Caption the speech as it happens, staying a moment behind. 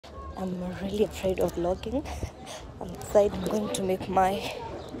I'm really afraid of vlogging. I'm inside. I'm going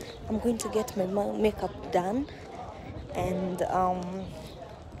to get my makeup done and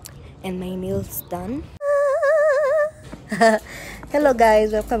my nails done. Hello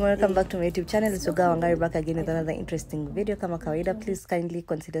guys, welcome back to my YouTube channel. It's Oga Wangari back again with another interesting video. Kama kawaida, please kindly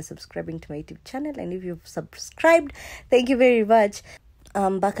consider subscribing to my YouTube channel, and if you've subscribed, thank you very much.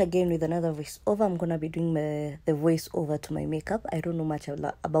 I'm back again with another voiceover. I'm gonna be doing the voiceover to my makeup. I don't know much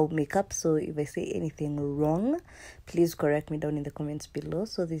about makeup, so if I say anything wrong, please correct me down in the comments below.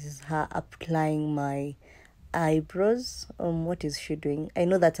 So this is her applying my eyebrows. What is she doing? I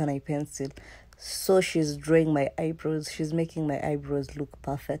know that's an eye pencil. So she's drawing my eyebrows. She's making my eyebrows look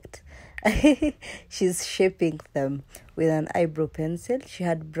perfect. She's shaping them with an eyebrow pencil. She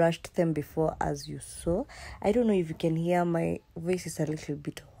had brushed them before, as you saw. I don't know if you can hear, my voice is a little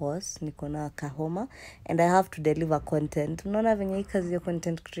bit hoarse. Nikona kahoma, and I have to deliver content. Unaona venye kazi ya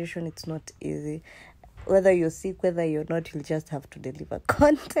content creation, it's not easy. Whether you're sick, whether you're not, you'll just have to deliver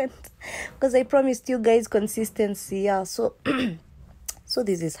content. Because I promised you guys consistency. Yeah, so so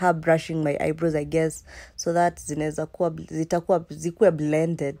this is her brushing my eyebrows, I guess, so that zikuwe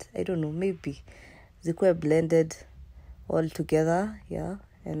blended. I don't know, maybe zikuwe blended all together. Yeah,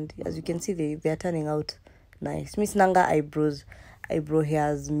 and as you can see, they are turning out nice. Miss Nanga eyebrow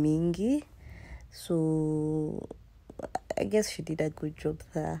hairs mingi, so I guess she did a good job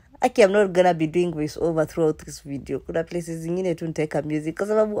there. Okay, I'm not gonna be doing voiceover throughout this video. Kuna places zingine tu nitaweka music kwa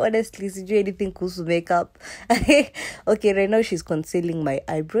sababu honestly sijui anything kuhusu makeup. Okay, right now she's concealing my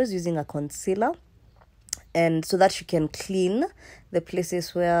eyebrows using a concealer, and so that she can clean the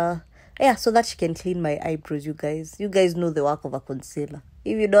places where, so that she can clean my eyebrows. You guys know the work of a concealer.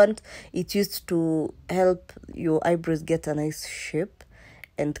 If you don't, it's used to help your eyebrows get a nice shape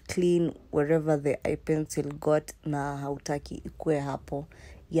and clean wherever the eye pencil got na hautaki ikue hapo.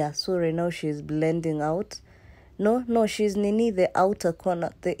 Yeah, so right now she's blending out. No, she's the outer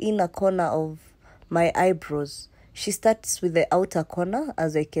corner, the inner corner of my eyebrows. She starts with the outer corner,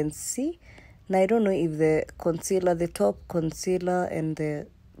 as I can see. Now I don't know if the concealer, the top concealer and the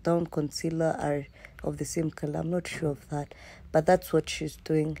down concealer are of the same color. I'm not sure of that, but that's what she's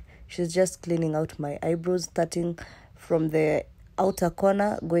doing. She's just cleaning out my eyebrows, starting from the outer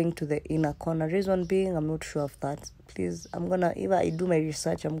corner going to the inner corner. Reason being, I'm not sure of that. Please, if I do my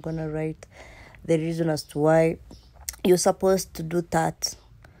research, I'm gonna write the reason as to why you're supposed to do that,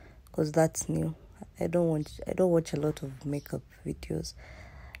 because that's new. I don't watch a lot of makeup videos.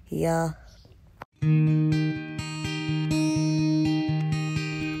 Yeah.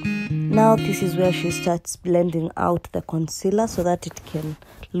 Now this is where she starts blending out the concealer so that it can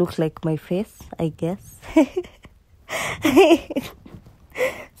look like my face, I guess.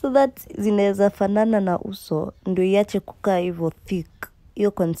 So that zinaweza fanana na uso, ndio iache kukaa hivyo thick.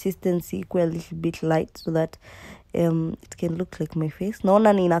 Your consistency ikuwe a little bit light so that it can look like my face.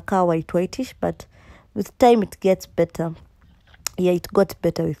 Naona inakaa whitish, but with time it gets better. Yeah, it got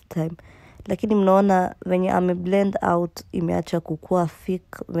better with time. Lakini mnaona venye blend out imeacha kukua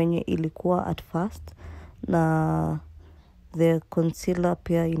thick venye ilikuwa at first, na the concealer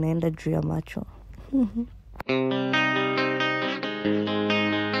pia inaenda juu ya macho.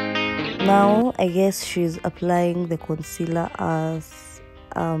 Now I guess she's applying the concealer as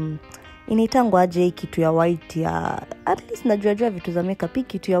inaitangwa aje kitu ya white ya, at least najua vitu za makeup,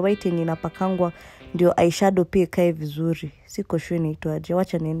 kitu ya white yenye inapakangwa ndio eyeshadow pia ikae vizuri. Siko sure inaitwa aje.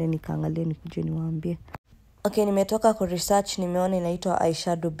 Wacha niende nikaangalie nikuje niwaambie. Okay, nimetoka ku research, nimeona inaitwa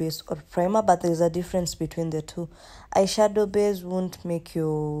eyeshadow base or primer, but there's a difference between the two. Eyeshadow base won't make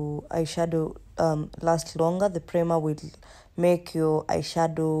your eyeshadow last longer. The primer will make your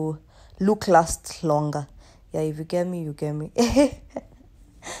eyeshadow last longer. Yeah, if you get me, you get me.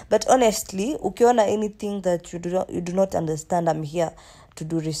 But honestly, ukiona anything that you do not understand, I'm here to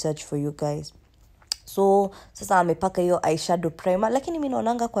do research for you guys. So sasa amepaka hiyo eyeshadow primer, lakini mimi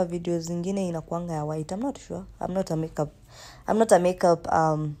naonanga kwa videos zingine inakuanga ya white. I'm not sure. I'm not a makeup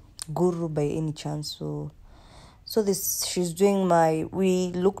guru by any chance. So this, she's doing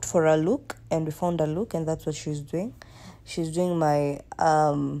we looked for a look and we found a look, and that's what she's doing. She's doing my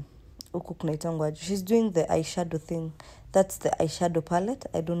she's doing the eyeshadow thing. That's the eyeshadow palette.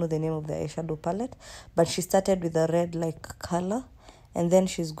 I don't know the name of the eyeshadow palette, but she started with a red like color, and then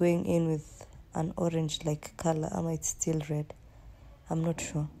she's going in with an orange like color. It's still red? I'm not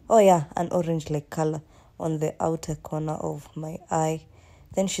sure. Oh yeah, an orange like color on the outer corner of my eye.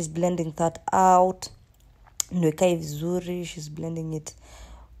 Then she's blending that out. Ndio ikae vizuri. She's blending it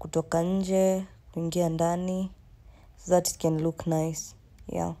kutoka nje kuingia ndani so that it can look nice.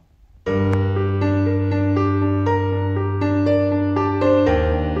 Yeah.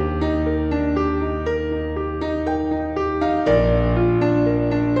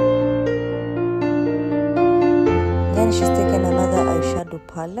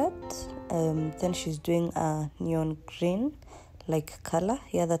 Then she's doing a neon green like color.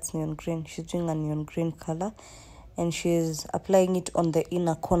 Yeah, that's neon green. She's doing a neon green color, and she's applying it on the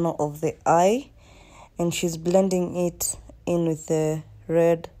inner corner of the eye, and she's blending it in with the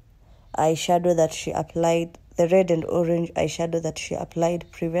red eyeshadow that she applied, the red and orange eyeshadow that she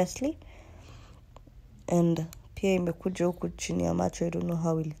applied previously. And pia imekuja huku chini ya macho. I don't know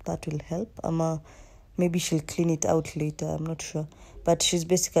how that will help, ama maybe she'll clean it out later, I'm not sure. But she's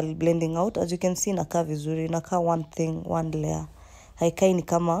basically blending out. As you can see, inakaa vizuri, inakaa one thing, one layer. Haikai ni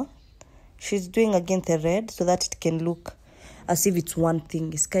kama she's doing again the red so that it can look as if it's one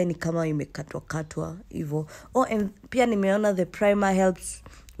thing. Isikai ni kama imekatwa hivyo. Oh, and pia nimeona the primer helps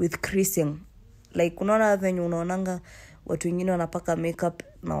with creasing. Like unaona venye unaonanga watu wengine wanapaka makeup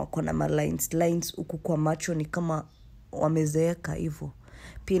na wako na lines huku kwa macho ni kama wamezeeka hivyo.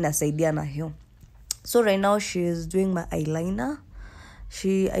 Pia inasaidia na hiyo. So right now she is doing my eyeliner.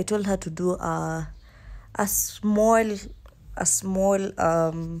 I told her to do a small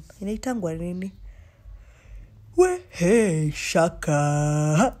inaitangwa nini? Hey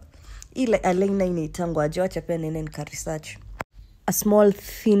shaka. Ile eyeliner inaitangwa aje, wacha pia nene nika research. A small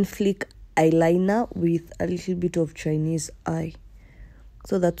thin flick eyeliner with a little bit of Chinese eye.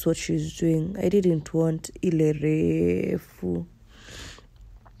 So that's what she's doing. I didn't want ile refu.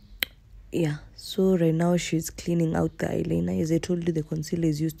 Yeah, so right now she's cleaning out the eyeliner. As I told you, the concealer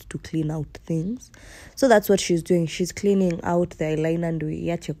is used to clean out things. So that's what she's doing. She's cleaning out the eyeliner and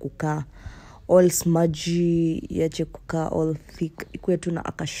iache kukaa all smudgy, iache kukaa all thick. Ikuwe tu na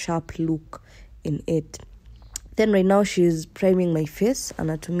aka sharp look in it. Then right now she's priming my face.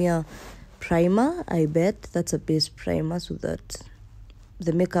 Anatumia primer, I bet. That's a base primer so that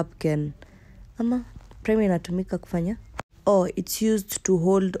the makeup can... primer inatumika kufanya? Oh, it's used to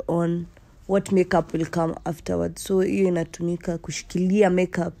hold on what makeup will come afterwards. So hiyo inatumika kushikilia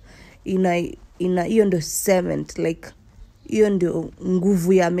makeup. Hiyo ndio cement, like hiyo ndio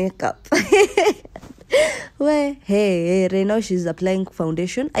nguvu ya makeup. Hey, right now she's applying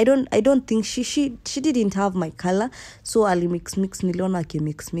foundation. I don't think she didn't have my color, so I'll mix niliona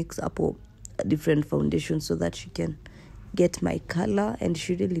mix hapo different foundations so that she can get my color, and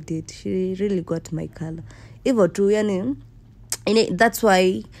she really did. She really got my color. Hivyo tu, yani that's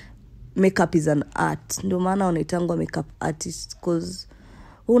why makeup is an art. Ndio maana wanaitangwa makeup artist, because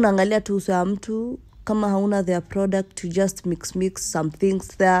unaangalia tu uso ya mtu, kama hauna their product, you just mix some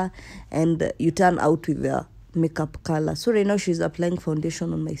things there and you turn out with their makeup color. So right now she's applying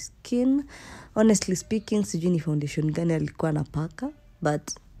foundation on my skin. Honestly speaking, sijui ni foundation gani alikuwa anapaka,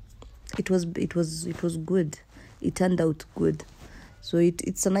 but it was good. It turned out good. So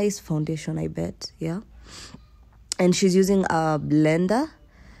it's a nice foundation, I bet. Yeah. And she's using a blender,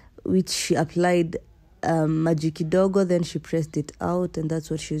 which she applied maji kidogo, then she pressed it out, and that's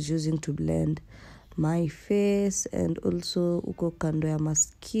what she's using to blend my face, and also uko kando ya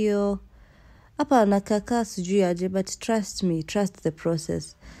masikio. Hapa nakaka sijui aje, but trust me, trust the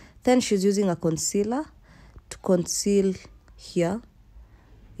process. Then she's using a concealer to conceal here.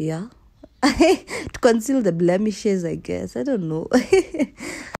 Yeah. To conceal the blemishes, I guess. I don't know.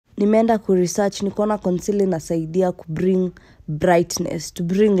 Nimeenda research, nikaona concealer inasaidia ku bring brightness, to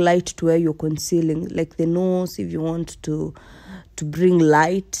bring light to where you're concealing, like the nose. If you want to bring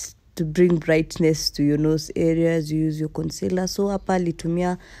light, to bring brightness to your nose areas, you use your concealer. So hapa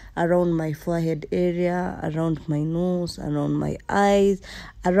litumia around my forehead area, around my nose, around my eyes,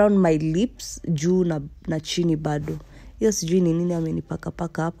 around my lips, juu na chini bado. Hiyo sijui ni nini amenipaka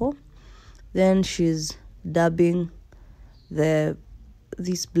hapo. Then she's dabbing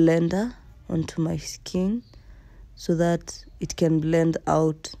this blender onto my skin so that it can blend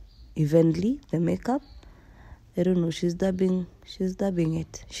out evenly the makeup. I don't know, she's dabbing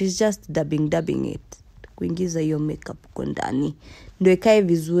it. She's just dabbing it. Kuingiza hiyo makeup kwa ndani ndio ikae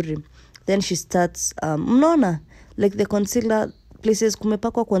vizuri. Then she starts mnaona like the concealer places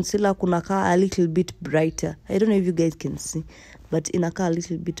kumepakwa concealer kunakaa a little bit brighter. I don't know if you guys can see, but inakaa a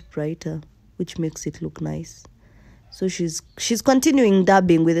little bit brighter, which makes it look nice. So she's continuing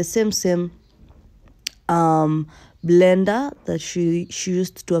dabbing with the same blender that she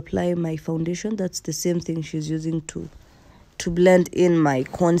used to apply my foundation. That's the same thing she's using to blend in my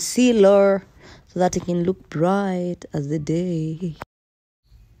concealer so that it can look bright as the day.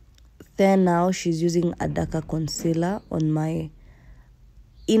 Then now she's using a darker concealer on my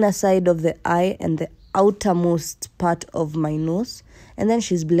inner side of the eye and the outermost part of my nose, and then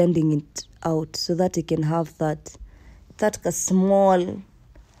she's blending it out so that it can have that small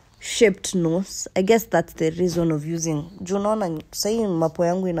shaped nose. I guess that's the reason of using. Junaona sahi mapo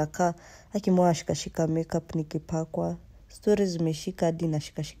yangu inakaa akimoa shikashika makeup nikipakwa. Stories zimeshika hadi na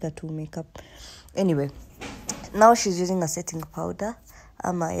shika tu makeup. Anyway, now she's using a setting powder.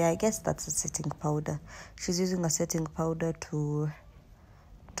 Yeah, I guess that's a setting powder. She's using a setting powder to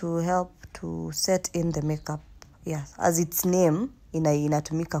help to set in the makeup. Yes, as its name,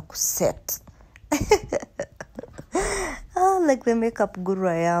 inatumika kuset. Like the makeup guru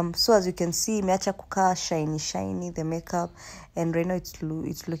I am. So as you can see, imeacha kukaa shiny the makeup, and right now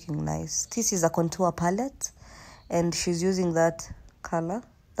it's looking nice. This is a contour palette, and she's using that color,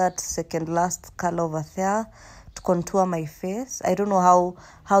 that second last color over there, to contour my face. I don't know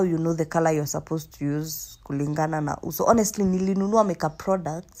how you know the color you're supposed to use kulingana na uso. Honestly, nilinunua makeup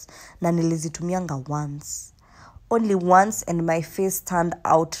products na nilizitumianga only once, and my face turned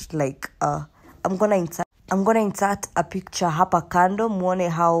out like I'm gonna insert a picture hapa kando muone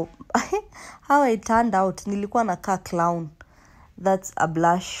how I turned out. Nilikuwa nakaa clown. That's a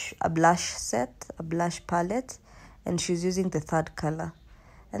blush set, a blush palette, and she's using the third color.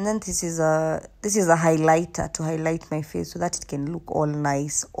 And then this is a highlighter to highlight my face so that it can look all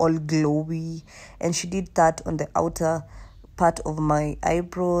nice, all glowy. And she did that on the outer part of my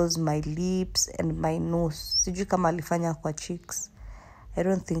eyebrows, my lips, and my nose. Sijui kama alifanya kwa cheeks. I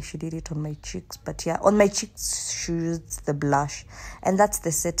don't think she did it on my cheeks, but yeah, on my cheeks she used the blush. And that's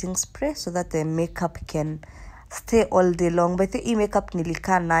the setting spray so that the makeup can stay all day long. But the makeup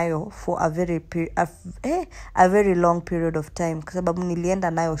nilikaa nayo for a very long period of time, kwa sababu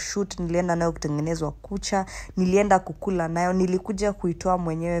nilienda nayo shoot, nilienda nayo kutengenezwa kucha, nilienda kukula nayo, nilikuja kuitoa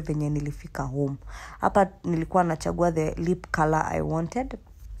mwenyewe venye nilifika home. Hapa nilikuwa nachagua the lip color I wanted.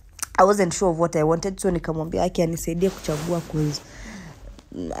 I wasn't sure of what I wanted, so nikamwambia anisaidie kuchagua, cause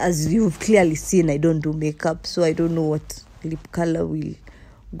as you've clearly seen, I don't do makeup, so I don't know what lip color will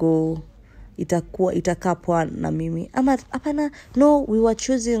go. Itakaa poa na mimi. Hapana, no, we were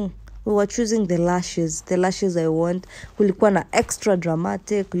choosing the lashes I want. Kulikuwa na extra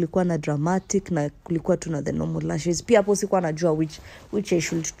dramatic, kulikuwa na dramatic, na kulikuwa tuna the normal lashes. Pia hapo sikuwa najua which I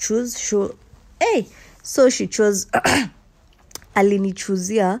should choose. So she chose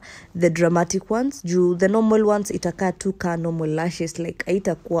alinichuzia the dramatic ones. Juu the normal ones itakaa tu ka normal lashes, like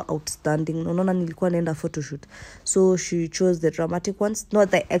haitakuwa outstanding. Unaona nilikuwa naenda photoshoot, so she chose the dramatic ones, not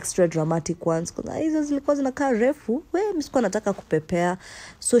the extra dramatic ones, because hizo zilikuwa zinakaa refu. Msikuwa nataka kupepea,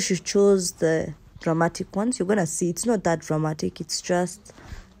 so she chose the dramatic ones. You're gonna see it's not that dramatic, it's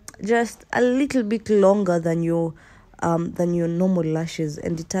just a little bit longer than your normal lashes,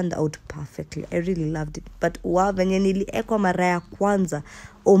 and it turned out perfectly. I really loved it. But venye niliekwa mara ya kwanza,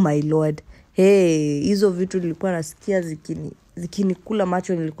 oh my lord, hizo vitu nilikuwa nasikia zikinikula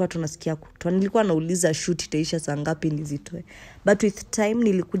macho. Nilikuwa tunasikia kutwa, nilikuwa nauliza shoot itaisha saa ngapi nizitoe. But with time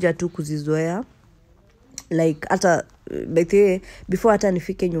nilikuja tu kuzizoea. Like hata before hata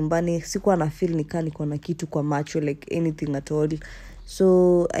nifike nyumbani sikuwa na feel niko na kitu kwa macho, like anything at all.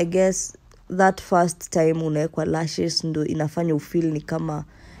 So I guess that first time unawekwa lashes ndo inafanya ufeel ni kama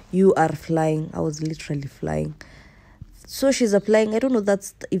you are flying. I was literally flying. So she's applying, I don't know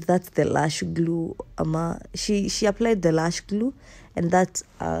if that's the lash glue, she applied the lash glue, and that's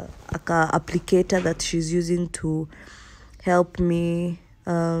a applicator that she's using to help me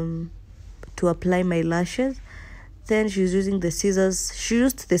to apply my lashes. Then she's using the scissors. She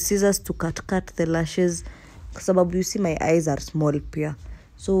used the scissors to cut the lashes, kwa sababu you see my eyes are small pia.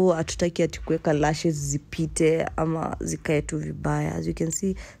 So atutaki kuweka lashes zipite ama zikae tu vibaya. As you can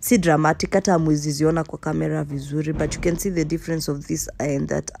see, si dramatic, hata hamuziziona kwa kamera vizuri, but you can see the difference of this eye and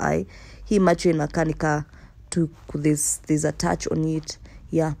that eye. Hii macho inakanika to there's a touch on it.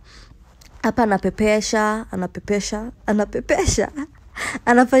 Yeah. Hapa anapepesha.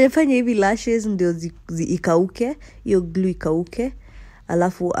 Anafanya hivi lashes ndio ikauke, hiyo glue ikauke,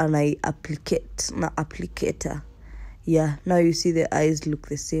 alafu applicate na applicator. Yeah, now you see the eyes look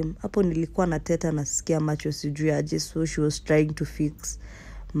the same. Hapo nilikuwa na teta nasikia macho sijui aje, so she was trying to fix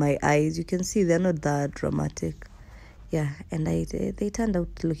my eyes. You can see they're not that dramatic. Yeah, and they turned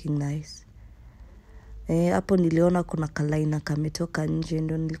out looking nice. Hapo niliona kuna kalaina kametoka nje,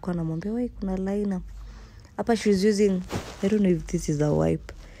 ndio nilikuwa namwambia kuna liner. Hapa she's using, I don't know if this is a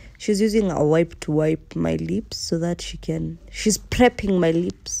wipe. She's using a wipe to wipe my lips so that she's prepping my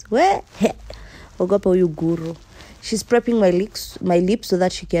lips. Ogopa huyu guru. She's prepping my lips so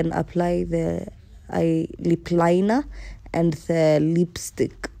that she can apply the lip liner and the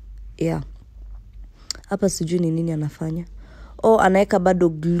lipstick. Yeah. Hapa sijui ni nini anafanya. Anaeka bado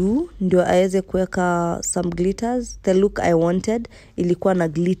glue ndio aweze kuweka some glitters. The look I wanted ilikuwa na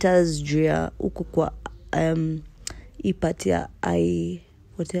glitters juu ya huku kwa ipati ya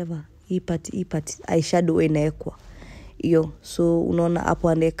whatever. Ipati eyeshadow inaekwa. Iyo. So unaona hapo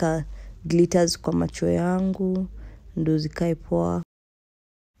anaeka glitters kwa macho yangu. ndo zikae poa.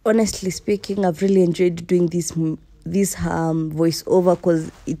 Honestly speaking, I've really enjoyed doing this voice over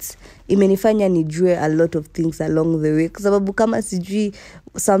because imenifanya nijue a lot of things along the way, kwa sababu kama sijui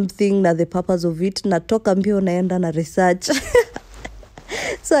something na the purpose of it, natoka mbio naenda na research.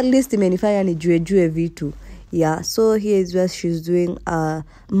 So at least imenifanya nijue vitu. Yeah, so here is where she's doing a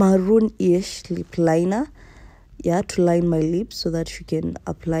maroon-ish lip liner, yeah, to line my lips so that she can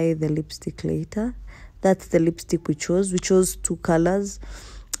apply the lipstick later. That's the lipstick we chose 2 colors.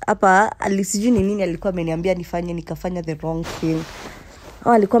 Hapa alisijui ni nini alikuwa ameniambia nifanye, nikafanya the wrong thing.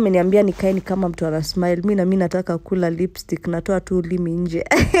 Alikuwa ameniambia nikae ni kama mtu ana smile, mimi nataka kula lipstick, natoa tu ulimi nje.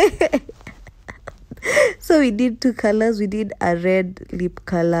 So we did 2 colors. We did a red lip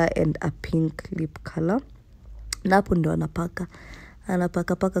color and a pink lip color. Na hapo ndo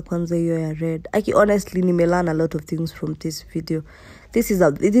anapaka kwanza hiyo ya red. Honestly nimelearn a lot of things from this video. This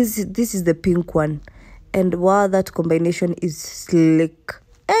is the pink one, and wow, that combination is slick.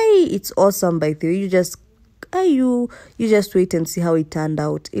 Hey, it's awesome by the way. You just wait and see how it turned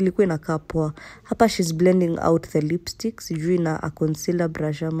out. Ilikuwa inakaa poa. Hapa she's blending out the lipsticks. Sijui na a concealer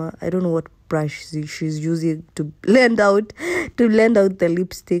brush ama I don't know what brush she's using to blend out the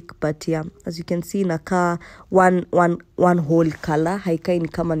lipstick, but yeah, as you can see inakaa one whole color. Haikai ni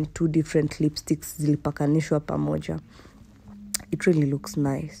kama ni 2 different lipsticks zilipakanishwa pamoja. It really looks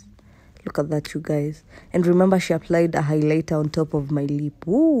nice. Look at that, you guys. And remember, she applied a highlighter on top of my lip.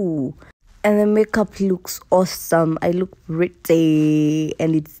 Ooh. And the makeup looks awesome. I look pretty.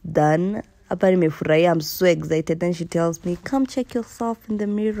 And it's done. I'm so excited. Then she tells me, come check yourself in the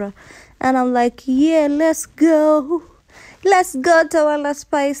mirror. And I'm like, yeah, let's go. Let's go, Tawala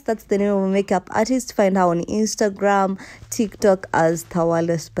Spice. That's the name of a makeup artist. Find her on Instagram, TikTok as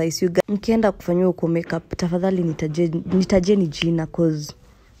Tawala Spice. You guys, mkienda kufanywa uko makeup, tafadhali nitajeni jina, cause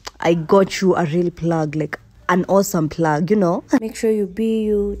I got you a real plug, like an awesome plug, you know. Make sure you be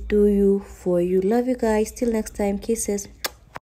you, do you, for you. Love you guys. Till next time. Kisses.